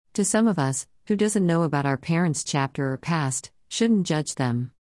To some of us, who doesn't know about our parents' chapter or past, shouldn't judge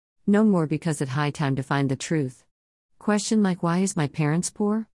them. No more, because it's high time to find the truth. Question like, why is my parents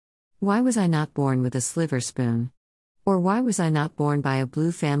poor? Why was I not born with a silver spoon? Or why was I not born by a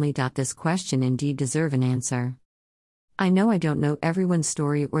blue family? This question indeed deserve an answer. I know I don't know everyone's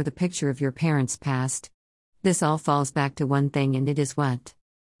story or the picture of your parents' past. This all falls back to one thing, and it is what?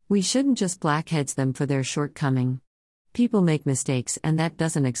 We shouldn't just blackheads them for their shortcoming. People make mistakes, and that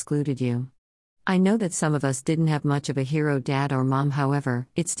doesn't exclude you. I know that some of us didn't have much of a hero dad or mom, however,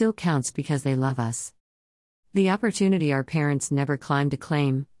 it still counts because they love us. The opportunity our parents never climbed to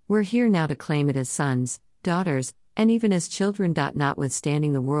claim, we're here now to claim it as sons, daughters, and even as children.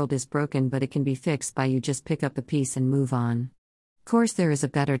 Notwithstanding, the world is broken, but it can be fixed by you just pick up the piece and move on. Course, there is a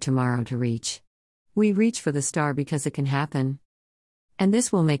better tomorrow to reach. We reach for the star because it can happen. And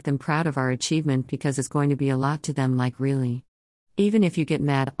this will make them proud of our achievement, because it's going to be a lot to them, like really. Even if you get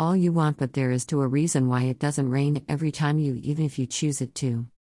mad all you want, but there is a reason why it doesn't rain every time even if you choose it to.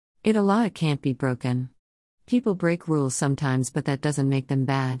 A law, it can't be broken. People break rules sometimes, but that doesn't make them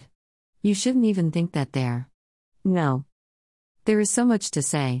bad. You shouldn't even think that there. No. There is so much to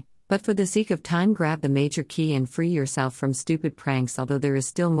say, but for the sake of time, grab the major key and free yourself from stupid pranks. Although there is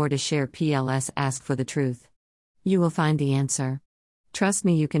still more to share, PLS, ask for the truth. You will find the answer. Trust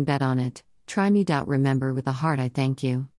me, you can bet on it. Try me. Remember, with a heart, I thank you.